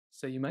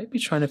So you might be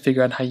trying to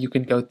figure out how you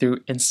can go through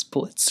and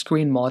split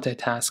screen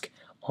multitask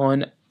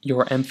on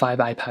your M5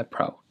 iPad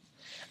Pro.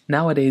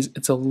 Nowadays,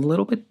 it's a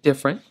little bit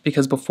different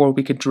because before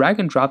we could drag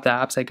and drop the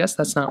apps. I guess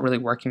that's not really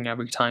working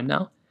every time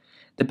now.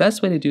 The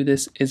best way to do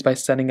this is by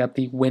setting up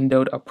the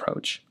windowed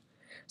approach.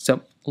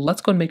 So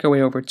let's go and make our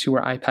way over to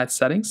our iPad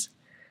settings.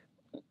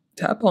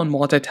 Tap on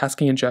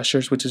multitasking and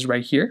gestures, which is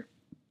right here.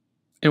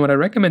 And what I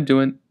recommend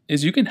doing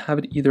is you can have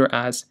it either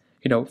as,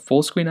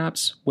 full screen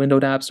apps,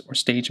 windowed apps, or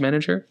stage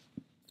manager.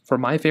 For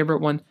my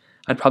favorite one,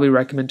 I'd probably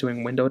recommend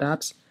doing windowed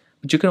apps,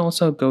 but you can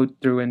also go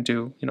through and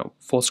do,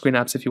 full screen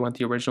apps if you want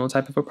the original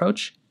type of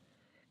approach.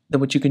 Then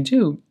what you can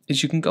do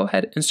is you can go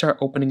ahead and start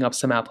opening up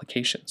some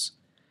applications.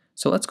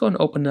 So let's go and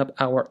open up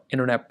our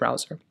internet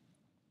browser.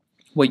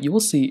 What you will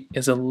see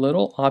is a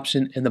little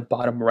option in the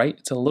bottom right.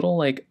 It's a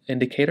little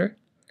indicator.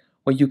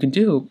 What you can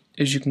do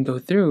is you can go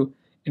through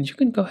and you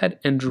can go ahead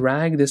and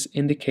drag this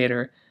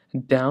indicator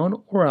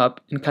down or up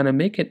and kind of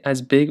make it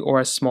as big or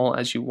as small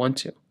as you want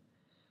to.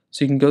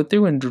 So you can go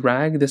through and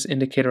drag this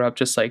indicator up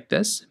just like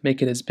this,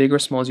 make it as big or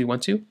small as you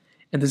want to,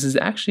 and this is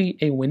actually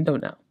a window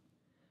now.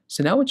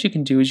 So now what you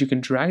can do is you can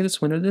drag this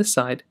window to the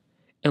side,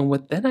 and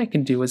what then I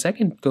can do is I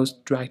can go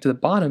drag to the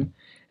bottom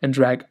and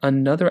drag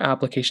another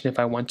application if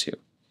I want to.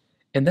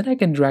 And then I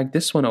can drag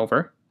this one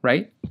over,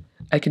 right?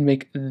 I can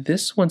make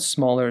this one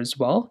smaller as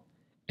well.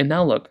 And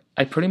now look,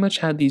 I pretty much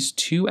had these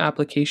two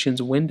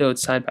applications windowed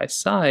side by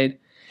side,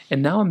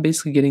 and now I'm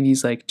basically getting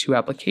these two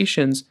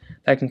applications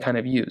that I can kind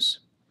of use.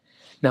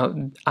 Now,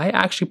 I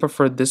actually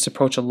prefer this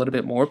approach a little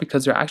bit more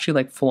because they're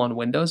actually full-on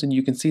windows, and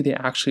you can see they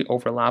actually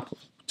overlap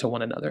to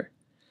one another.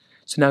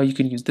 So now you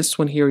can use this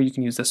one here, you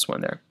can use this one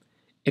there.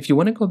 If you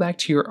want to go back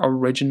to your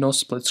original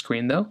split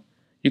screen though,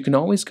 you can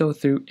always go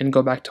through and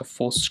go back to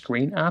full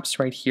screen apps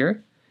right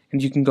here,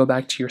 and you can go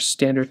back to your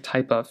standard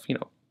type of,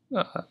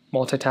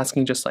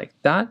 multitasking just like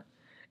that.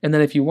 And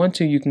then if you want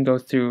to, you can go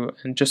through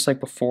and just like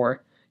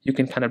before, you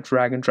can kind of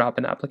drag and drop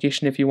an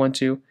application if you want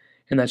to,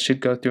 and that should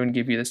go through and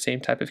give you the same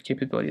type of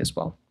capability as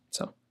well.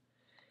 So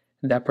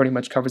that pretty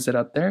much covers it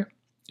up there.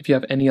 If you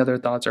have any other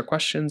thoughts or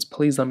questions,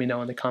 please let me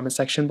know in the comment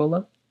section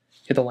below.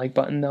 Hit the like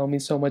button, that would mean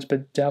so much,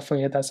 but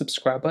definitely hit that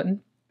subscribe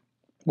button.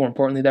 More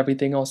importantly than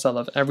everything else, I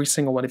love every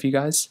single one of you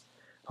guys.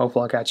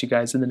 Hopefully I'll catch you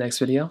guys in the next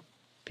video.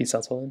 Peace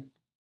out till then.